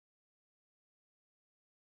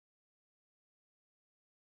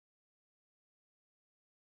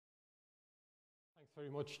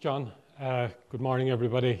very much, John. Good morning,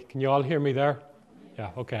 everybody. Can you all hear me there? Yeah,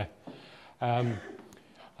 okay.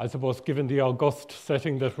 I suppose given the august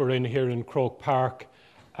setting that we're in here in Croke Park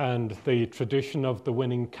and the tradition of the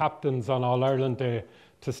winning captains on All-Ireland Day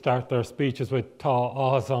to start their speeches with Tá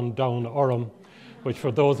Áthas an Domhan Orm, which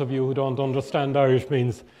for those of you who don't understand Irish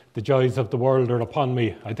means the joys of the world are upon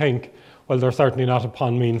me, I think. Well, they're certainly not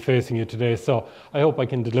upon me in facing you today, so I hope I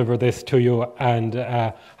can deliver this to you, and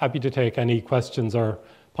happy to take any questions or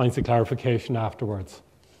points of clarification afterwards.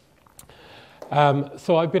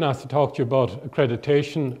 So I've been asked to talk to you about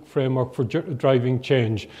accreditation framework for driving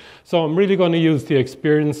change. So I'm really going to use the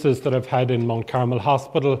experiences that I've had in Mount Carmel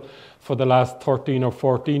Hospital for the last 13 or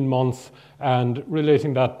 14 months and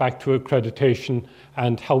relating that back to accreditation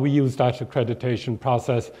and how we use that accreditation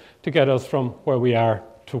process to get us from where we are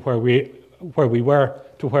to where we were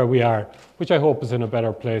to where we are, which I hope is in a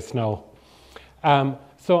better place now.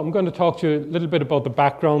 So I'm going to talk to you a little bit about the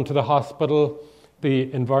background to the hospital,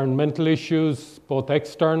 the environmental issues, both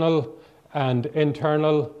external and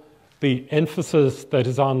internal, the emphasis that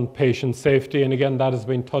is on patient safety, and again that has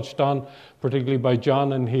been touched on, particularly by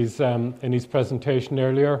John in his presentation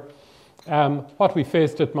earlier. What we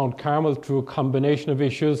faced at Mount Carmel through a combination of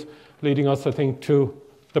issues, leading us, I think, to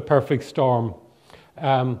the perfect storm.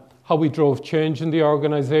 How we drove change in the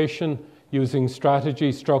organisation using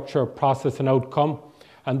strategy, structure, process and outcome.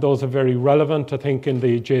 And those are very relevant, I think, in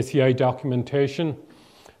the JCI documentation.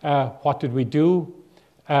 What did we do?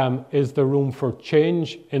 Is there room for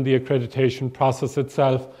change in the accreditation process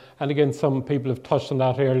itself? And again, some people have touched on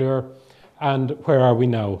that earlier. And where are we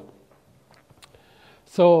now?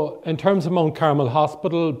 So in terms of Mount Carmel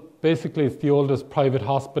Hospital, basically it's the oldest private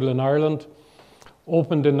hospital in Ireland.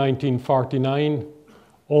 Opened in 1949,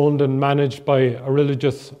 owned and managed by a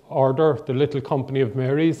religious order, the Little Company of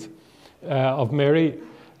Mary.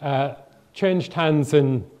 Changed hands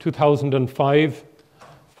in 2005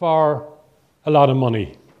 for a lot of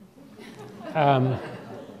money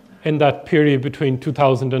in that period between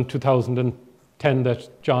 2000 and 2010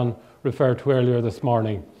 that John referred to earlier this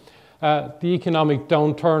morning. The economic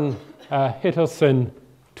downturn hit us in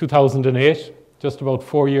 2008, just about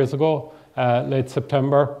 4 years ago, late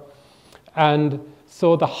September. And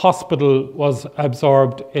so the hospital was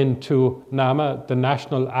absorbed into NAMA, the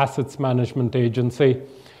National Assets Management Agency,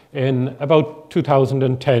 in about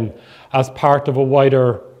 2010 as part of a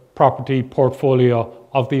wider property portfolio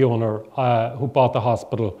of the owner who bought the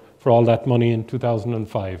hospital for all that money in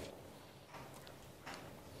 2005.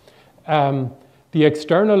 The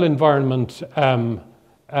external environment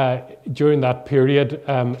during that period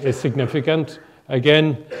is significant.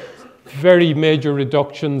 Again, very major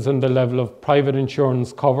reductions in the level of private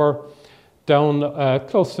insurance cover, down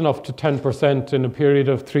close enough to 10% in a period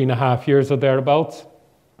of 3.5 years or thereabouts.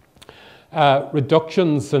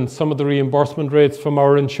 Reductions in some of the reimbursement rates from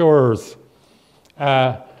our insurers.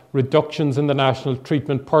 Reductions in the National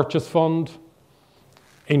Treatment Purchase Fund.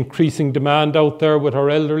 Increasing demand out there with our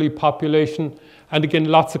elderly population. And again,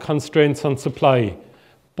 lots of constraints on supply,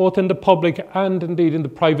 both in the public and indeed in the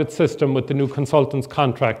private system with the new consultants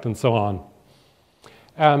contract and so on.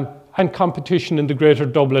 And competition in the Greater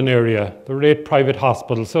Dublin area. There are 8 private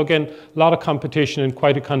hospitals. So again, a lot of competition in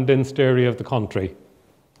quite a condensed area of the country.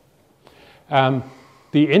 The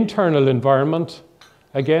internal environment,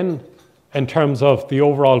 again, in terms of the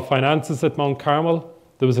overall finances at Mount Carmel,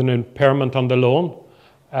 there was an impairment on the loan,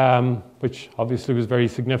 which obviously was very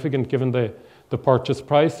significant given the purchase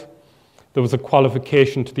price. There was a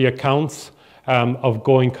qualification to the accounts of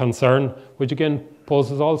going concern, which again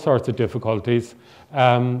poses all sorts of difficulties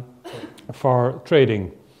for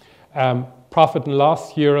trading. Profit and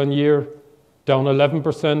loss year on year, down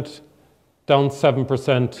 11%, down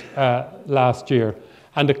 7% last year,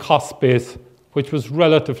 and a cost base which was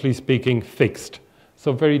relatively speaking fixed.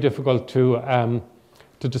 So very difficult to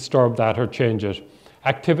disturb that or change it.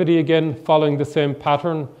 Activity again following the same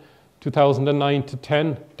pattern. 2009 to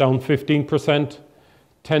 10, down 15%,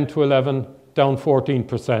 10 to 11, down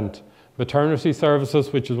 14%. Maternity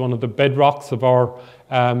services, which is one of the bedrocks of our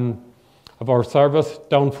service,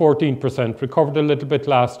 down 14%, recovered a little bit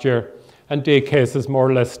last year, and day cases more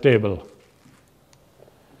or less stable.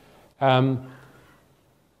 Hand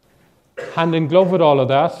in glove with all of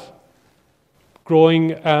that,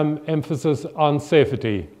 growing emphasis on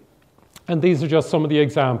safety. And these are just some of the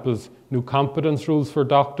examples. New competence rules for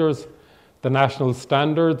doctors, the national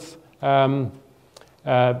standards set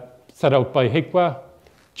out by HICWA,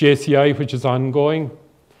 JCI, which is ongoing,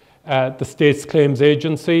 the State's Claims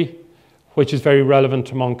Agency, which is very relevant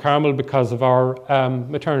to Mount Carmel because of our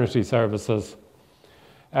maternity services.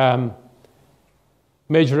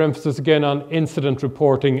 Major emphasis again on incident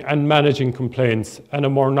reporting and managing complaints, and a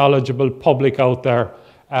more knowledgeable public out there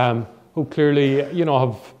who clearly,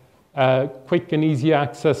 have quick and easy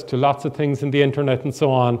access to lots of things in the internet and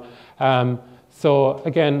so on. So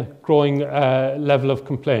again, growing level of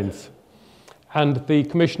complaints. And the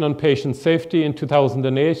Commission on Patient Safety in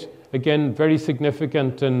 2008, again, very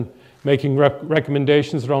significant in making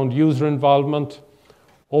recommendations around user involvement,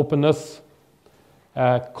 openness,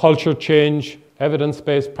 culture change,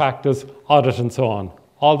 evidence-based practice, audit, and so on.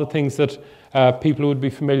 All the things that people would be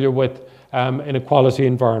familiar with in a quality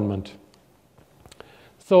environment.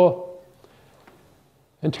 So,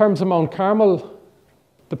 in terms of Mount Carmel,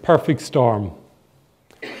 the perfect storm,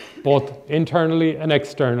 both internally and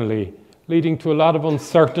externally, leading to a lot of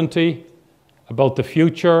uncertainty about the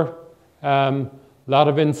future, a lot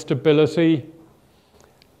of instability,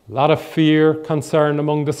 a lot of fear, concern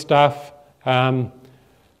among the staff.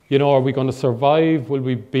 Are we going to survive? Will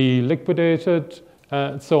we be liquidated?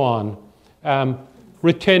 And so on.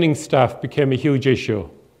 Retaining staff became a huge issue,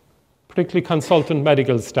 particularly consultant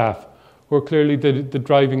medical staff, who are clearly the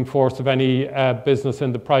driving force of any business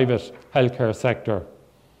in the private healthcare sector.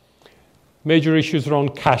 Major issues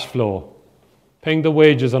around cash flow, paying the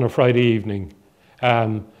wages on a Friday evening,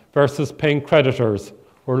 versus paying creditors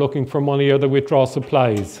who are looking for money or they withdraw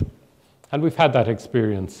supplies. And we've had that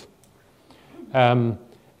experience.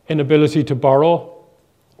 Inability to borrow,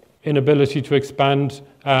 inability to expand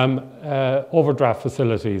overdraft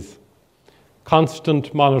facilities.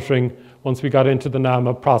 Constant monitoring. Once we got into the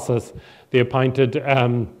NAMA process, they appointed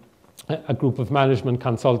a group of management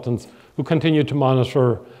consultants who continued to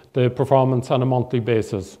monitor the performance on a monthly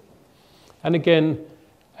basis. And again,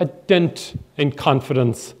 a dent in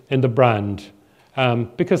confidence in the brand.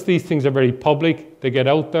 Because these things are very public, they get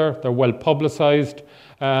out there, they're well publicized,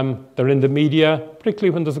 they're in the media,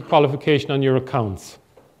 particularly when there's a qualification on your accounts.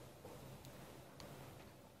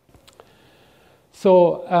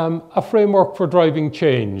 So, a framework for driving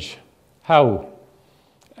change. How?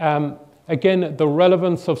 Again, the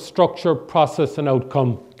relevance of structure, process, and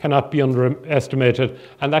outcome cannot be underestimated,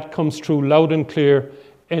 and that comes through loud and clear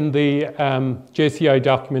in the JCI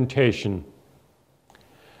documentation.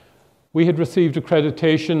 We had received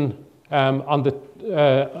accreditation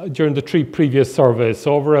during the 3 previous surveys.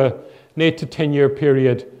 So over an 8 to 10 year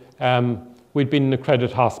period, we'd been in an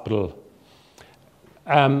accredited hospital.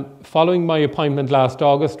 Following my appointment last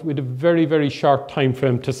August, we had a very, very short time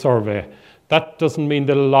frame to survey. That doesn't mean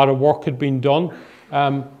that a lot of work had been done.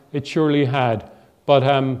 It surely had. But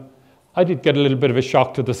I did get a little bit of a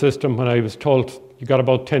shock to the system when I was told you got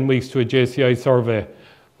about 10 weeks to a JCI survey,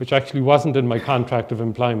 which actually wasn't in my contract of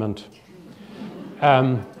employment.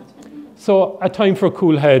 So a time for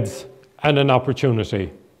cool heads and an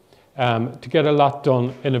opportunity to get a lot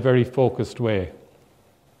done in a very focused way.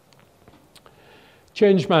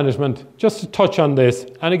 Change management, just to touch on this,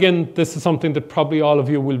 and again, this is something that probably all of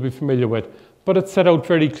you will be familiar with, but it's set out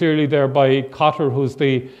very clearly there by Cotter, who's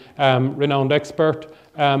the renowned expert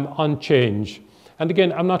on change. And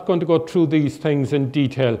again, I'm not going to go through these things in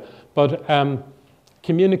detail, but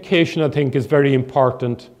communication, I think, is very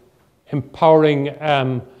important. Empowering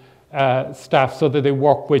staff so that they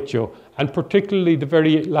work with you. And particularly the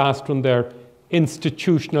very last one there,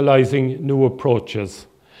 institutionalizing new approaches.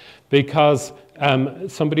 Because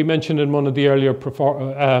somebody mentioned in one of the earlier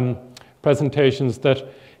presentations that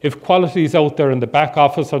if quality is out there in the back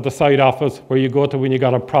office or the side office where you go to when you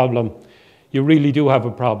got a problem, you really do have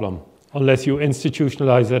a problem unless you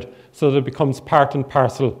institutionalize it so that it becomes part and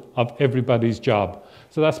parcel of everybody's job.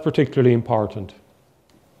 So that's particularly important.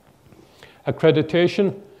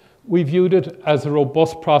 Accreditation, we viewed it as a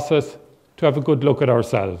robust process to have a good look at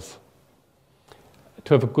ourselves,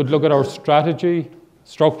 to have a good look at our strategy,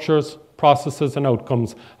 structures, processes, and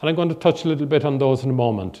outcomes. And I'm going to touch a little bit on those in a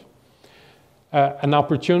moment. An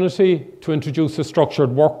opportunity to introduce a structured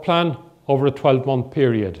work plan over a 12-month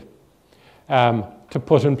period, to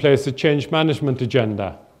put in place a change management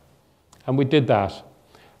agenda. And we did that.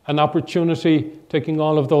 An opportunity, taking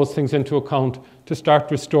all of those things into account, to start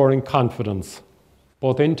restoring confidence,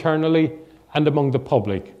 both internally and among the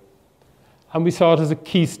public. And we saw it as a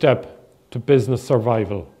key step to business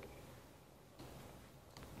survival.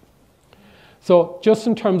 So just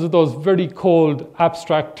in terms of those very cold,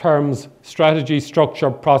 abstract terms, strategy, structure,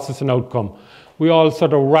 process, and outcome, we all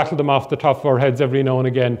sort of rattle them off the top of our heads every now and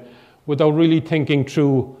again without really thinking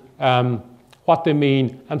through what they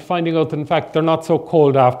mean and finding out that, in fact, they're not so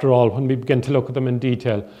cold after all when we begin to look at them in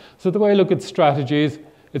detail. So the way I look at strategies,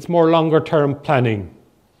 it's more longer-term planning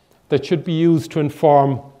that should be used to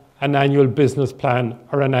inform an annual business plan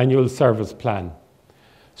or an annual service plan.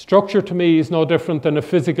 Structure to me is no different than a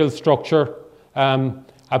physical structure,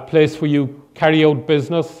 a place where you carry out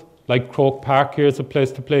business, like Croke Park here is a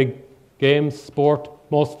place to play games, sport,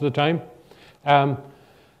 most of the time.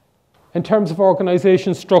 In terms of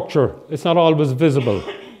organisation structure, it's not always visible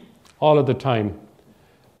all of the time,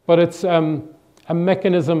 but it's a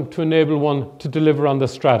mechanism to enable one to deliver on the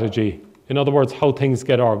strategy. In other words, how things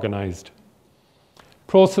get organised.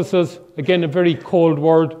 Processes, again, a very cold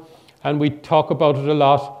word, and we talk about it a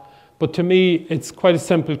lot, but to me, it's quite a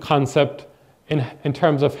simple concept in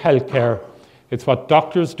terms of healthcare. It's what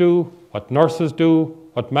doctors do, what nurses do,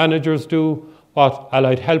 what managers do, what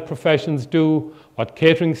allied health professions do, what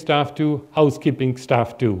catering staff do, housekeeping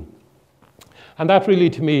staff do. And that really,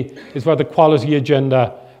 to me, is where the quality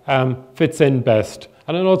agenda fits in best.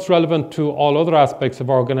 And I know it's relevant to all other aspects of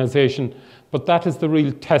organisation, but that is the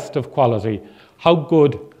real test of quality. How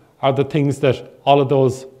good are the things that all of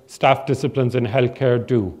those staff disciplines in healthcare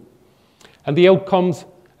do? And the outcomes,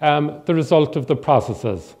 the result of the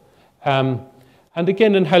processes. And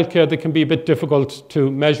again, in healthcare, they can be a bit difficult to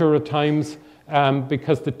measure at times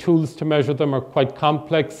because the tools to measure them are quite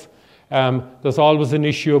complex. There's always an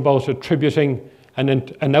issue about attributing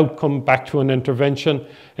an outcome back to an intervention.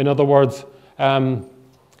 In other words,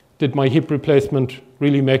 did my hip replacement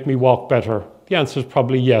really make me walk better? The answer is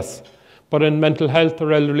probably yes. But in mental health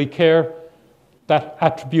or elderly care, that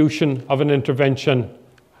attribution of an intervention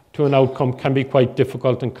to an outcome can be quite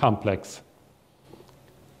difficult and complex.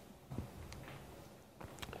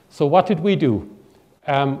 So what did we do?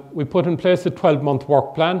 We put in place a 12-month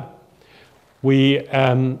work plan. We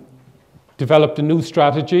developed a new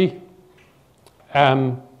strategy,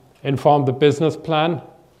 informed the business plan.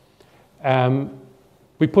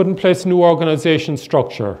 We put in place a new organisation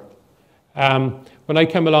structure. When I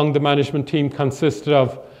came along, the management team consisted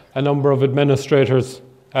of a number of administrators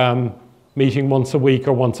meeting once a week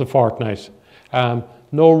or once a fortnight.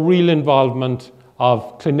 No real involvement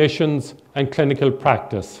of clinicians and clinical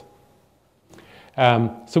practice.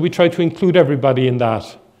 So we tried to include everybody in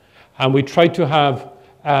that. And we tried to have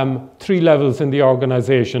 3 levels in the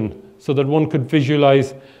organisation so that one could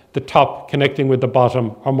visualise the top connecting with the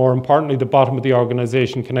bottom, or more importantly, the bottom of the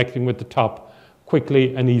organisation connecting with the top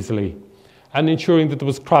quickly and easily. And ensuring that there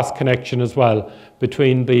was cross-connection as well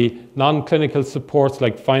between the non-clinical supports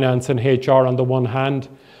like finance and HR on the one hand,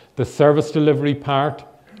 the service delivery part,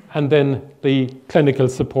 and then the clinical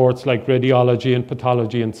supports like radiology and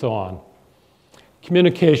pathology and so on.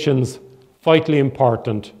 Communications, vitally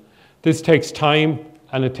important. This takes time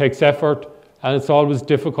and it takes effort and it's always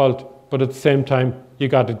difficult, but at the same time, you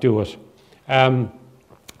got to do it.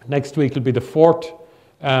 Next week will be the 4th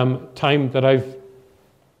time that I've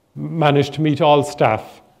managed to meet all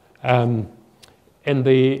staff in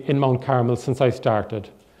Mount Carmel since I started.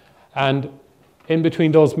 And in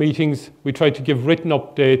between those meetings, we try to give written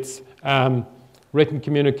updates, written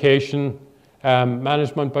communication,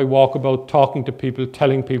 management by walkabout, talking to people,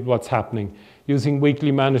 telling people what's happening, using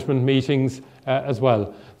weekly management meetings as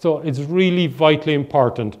well. So it's really vitally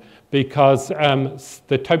important because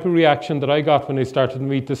the type of reaction that I got when I started to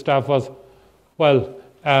meet the staff was, well,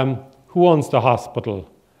 who owns the hospital?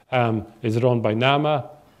 Is it owned by NAMA,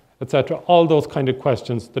 etc.? All those kind of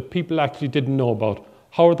questions that people actually didn't know about.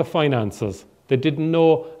 How are the finances? They didn't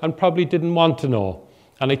know and probably didn't want to know.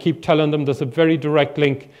 And I keep telling them there's a very direct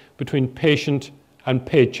link between patient and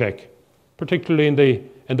paycheck, particularly in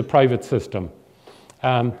the private system.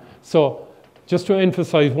 So just to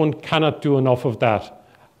emphasize, one cannot do enough of that.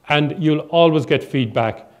 And you'll always get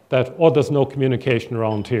feedback that, oh, there's no communication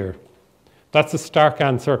around here. That's a stark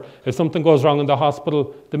answer. If something goes wrong in the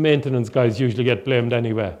hospital, the maintenance guys usually get blamed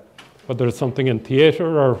anyway, whether it's something in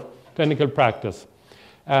theatre or clinical practice.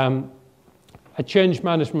 A change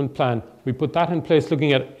management plan, we put that in place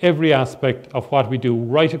looking at every aspect of what we do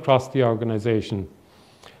right across the organisation.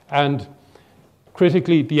 And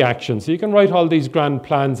critically, the action. So you can write all these grand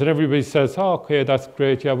plans and everybody says, oh, okay, that's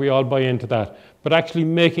great, yeah, we all buy into that. But actually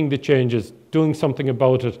making the changes, doing something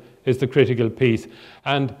about it is the critical piece.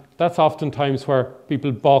 And that's oftentimes where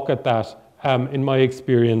people balk at that, in my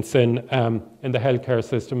experience in the healthcare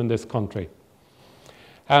system in this country.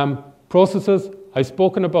 Processes, I've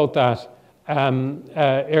spoken about that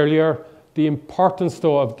earlier. The importance,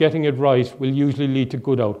 though, of getting it right will usually lead to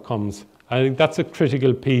good outcomes. I think that's a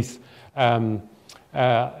critical piece in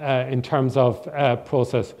terms of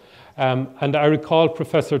process. And I recall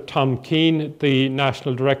Professor Tom Keane, the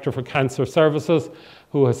National Director for Cancer Services,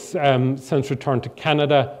 who has since returned to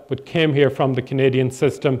Canada, but came here from the Canadian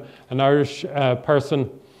system, an Irish person,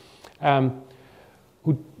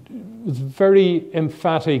 who was very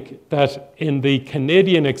emphatic that in the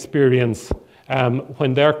Canadian experience,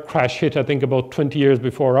 when their crash hit, I think about 20 years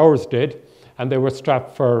before ours did, and they were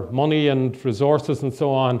strapped for money and resources and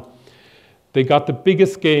so on, they got the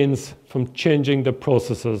biggest gains from changing the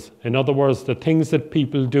processes. In other words, the things that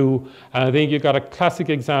people do. And I think you got a classic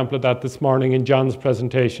example of that this morning in John's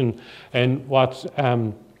presentation and what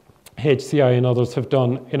HCI and others have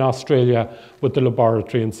done in Australia with the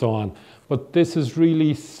laboratory and so on. But this is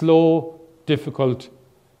really slow, difficult,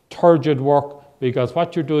 turgid work, because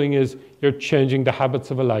what you're doing is you're changing the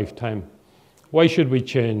habits of a lifetime. Why should we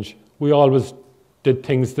change? We always did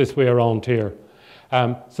things this way around here.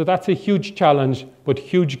 So that's a huge challenge, but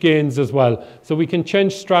huge gains as well. So we can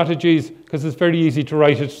change strategies, because it's very easy to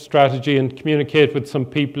write a strategy and communicate with some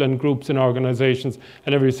people and groups and organizations,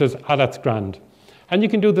 and everybody says, that's grand. And you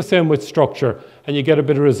can do the same with structure, and you get a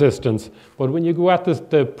bit of resistance. But when you go at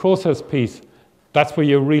the process piece, that's where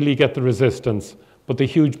you really get the resistance, but the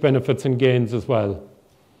huge benefits and gains as well.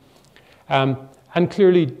 And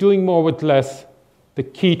clearly, doing more with less, the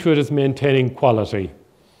key to it is maintaining quality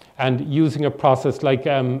and using a process like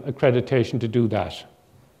accreditation to do that.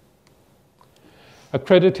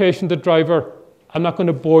 Accreditation, the driver, I'm not going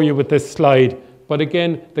to bore you with this slide, but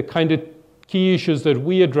again, the kind of key issues that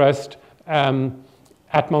we addressed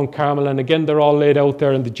at Mount Carmel, and again, they're all laid out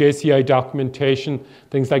there in the JCI documentation,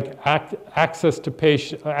 things like access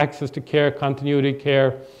to care, continuity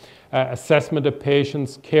care, assessment of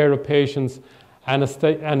patients, care of patients,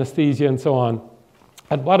 anesthesia, and so on.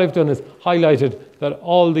 And what I've done is highlighted that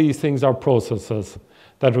all these things are processes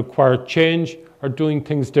that require change or doing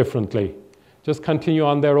things differently. Just continue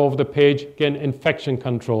on there over the page. Again, infection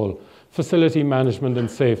control, facility management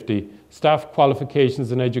and safety, staff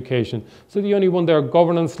qualifications and education. So the only one there,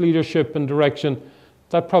 governance, leadership and direction,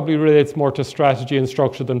 that probably relates more to strategy and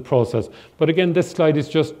structure than process. But again, this slide is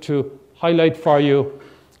just to highlight for you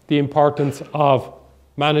the importance of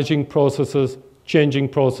managing processes, changing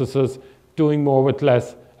processes, doing more with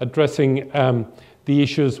less, addressing the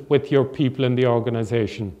issues with your people in the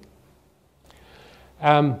organization.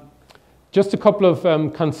 Just a couple of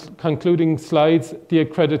concluding slides. The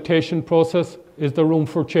accreditation process is the room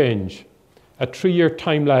for change. A 3-year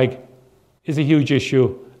time lag is a huge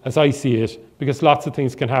issue, as I see it, because lots of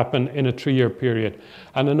things can happen in a 3-year period.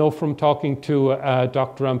 And I know from talking to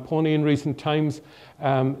Dr. Ramponi in recent times,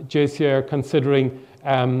 JCI are considering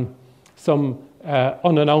some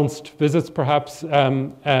unannounced visits, perhaps,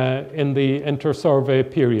 in the inter-survey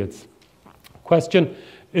periods. Question,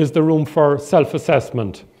 is there room for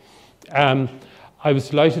self-assessment? I was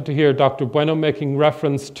delighted to hear Dr. Bueno making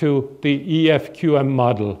reference to the EFQM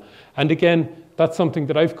model. And again, that's something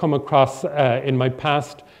that I've come across in my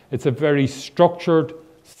past. It's a very structured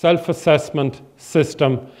self-assessment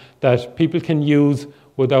system that people can use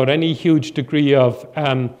without any huge degree of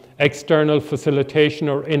external facilitation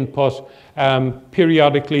or input,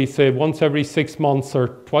 periodically, say once every 6 months or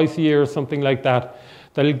twice a year or something like that.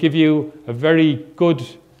 That'll give you a very good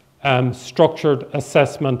structured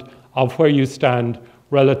assessment of where you stand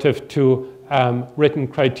relative to written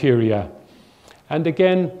criteria. And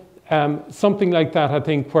again, something like that, I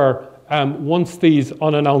think, where once these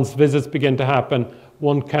unannounced visits begin to happen,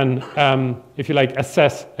 one can, if you like,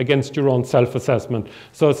 assess against your own self-assessment.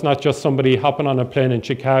 So it's not just somebody hopping on a plane in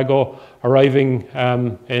Chicago, arriving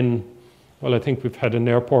well, I think we've had an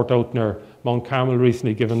airport out near Mount Carmel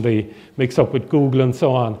recently, given the mix-up with Google and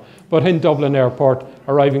so on. But in Dublin Airport,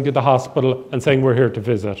 arriving to the hospital and saying, we're here to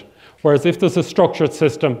visit. Whereas if there's a structured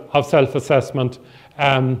system of self-assessment,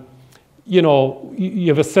 you know, you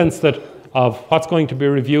have a sense that of what's going to be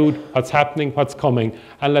reviewed, what's happening, what's coming,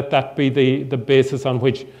 and let that be the basis on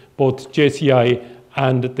which both JCI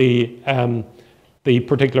and the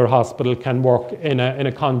particular hospital can work in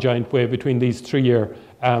a conjoint way between these 3-year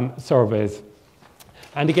surveys.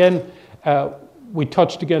 And again, we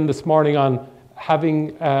touched again this morning on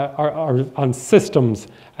having on systems.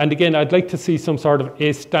 And again, I'd like to see some sort of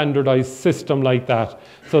a standardized system like that.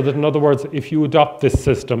 So that in other words, if you adopt this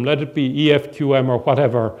system, let it be EFQM or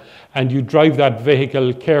whatever, and you drive that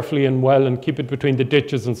vehicle carefully and well and keep it between the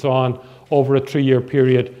ditches and so on over a 3-year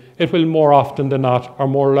period, it will more often than not, or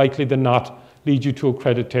more likely than not, lead you to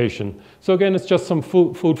accreditation. So again, it's just some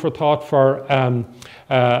food for thought for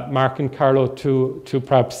Mark and Carlo to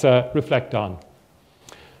perhaps reflect on.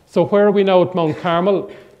 So where are we now at Mount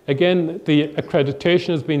Carmel? Again, the accreditation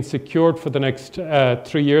has been secured for the next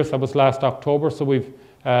 3 years. That was last October, so we've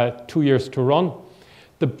 2 years to run.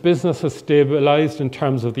 The business has stabilized in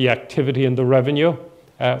terms of the activity and the revenue.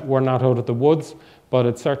 We're not out of the woods, but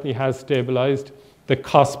it certainly has stabilized. The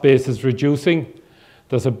cost base is reducing.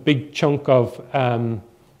 There's a big chunk of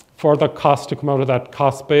further cost to come out of that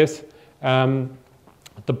cost base.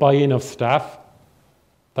 The buy-in of staff.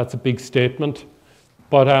 That's a big statement,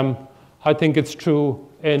 but I think it's true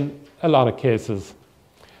in a lot of cases.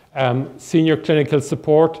 Senior clinical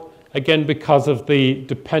support, again, because of the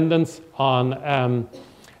dependence on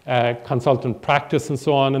consultant practice and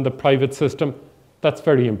so on in the private system, that's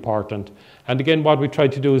very important. And again, what we try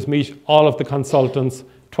to do is meet all of the consultants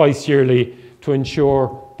twice yearly to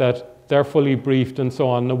ensure that they're fully briefed and so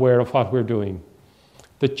on, aware of what we're doing.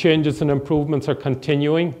 The changes and improvements are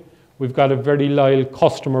continuing. We've got a very loyal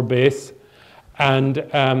customer base, and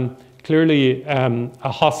clearly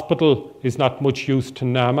a hospital is not much use to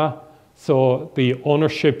NAMA, so the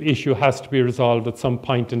ownership issue has to be resolved at some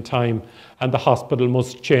point in time, and the hospital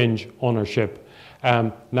must change ownership.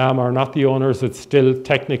 NAMA are not the owners, it's still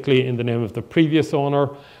technically in the name of the previous owner,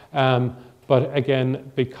 but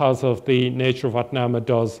again, because of the nature of what NAMA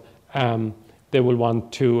does, they will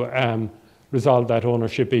want to resolve that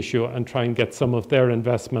ownership issue and try and get some of their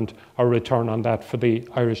investment or return on that for the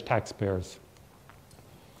Irish taxpayers.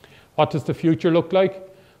 What does the future look like?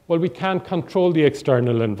 Well, we can't control the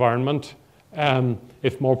external environment.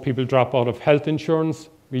 If more people drop out of health insurance,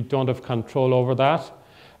 we don't have control over that.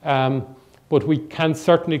 But we can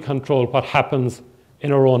certainly control what happens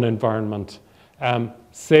in our own environment.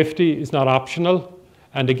 Safety is not optional.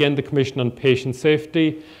 And again, the Commission on Patient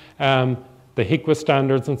Safety, the HICWA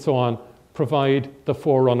standards and so on, provide the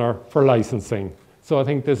forerunner for licensing. So I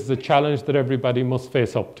think this is a challenge that everybody must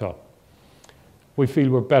face up to. We feel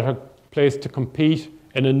we're better placed to compete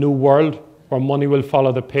in a new world where money will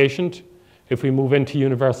follow the patient. If we move into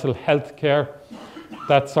universal health care,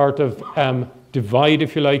 that sort of divide,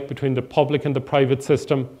 if you like, between the public and the private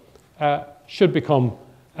system should become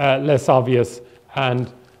less obvious,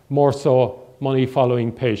 and more so money following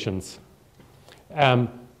patients.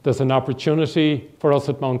 There's an opportunity for us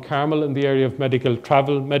at Mount Carmel in the area of medical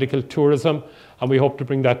travel, medical tourism, and we hope to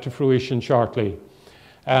bring that to fruition shortly.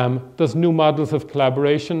 There's new models of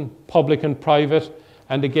collaboration, public and private,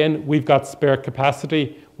 and again, we've got spare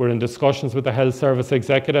capacity. We're in discussions with the Health Service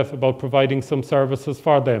Executive about providing some services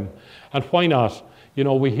for them. And why not? You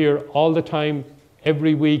know, we hear all the time,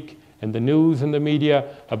 every week, in the news and the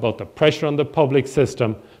media about the pressure on the public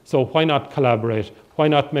system. So why not collaborate? Why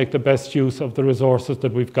not make the best use of the resources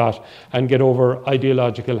that we've got and get over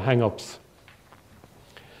ideological hang-ups?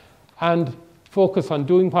 And focus on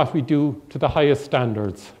doing what we do to the highest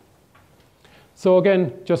standards. So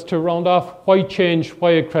again, just to round off, why change,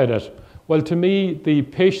 why accredit? Well, to me, the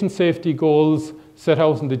patient safety goals set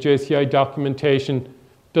out in the JCI documentation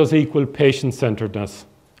does equal patient-centeredness.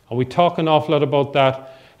 And we talk an awful lot about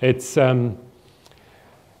that. It's you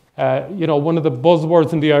know, one of the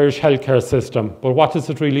buzzwords in the Irish healthcare system, but what does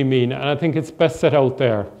it really mean? And I think it's best set out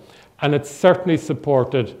there. And it's certainly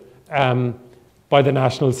supported by the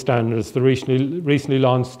national standards, the recently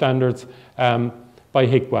launched standards by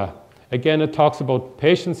HICWA. Again, it talks about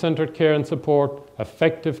patient-centered care and support,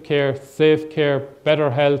 effective care, safe care,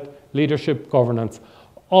 better health, leadership, governance,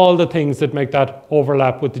 all the things that make that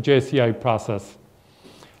overlap with the JCI process.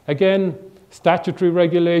 Again, statutory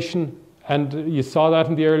regulation, and you saw that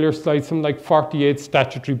in the earlier slides, something like 48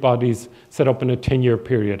 statutory bodies set up in a 10-year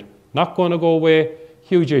period. Not going to go away,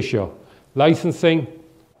 huge issue. Licensing,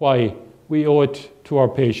 why? We owe it to our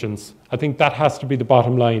patients. I think that has to be the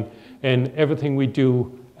bottom line in everything we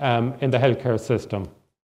do in the healthcare system.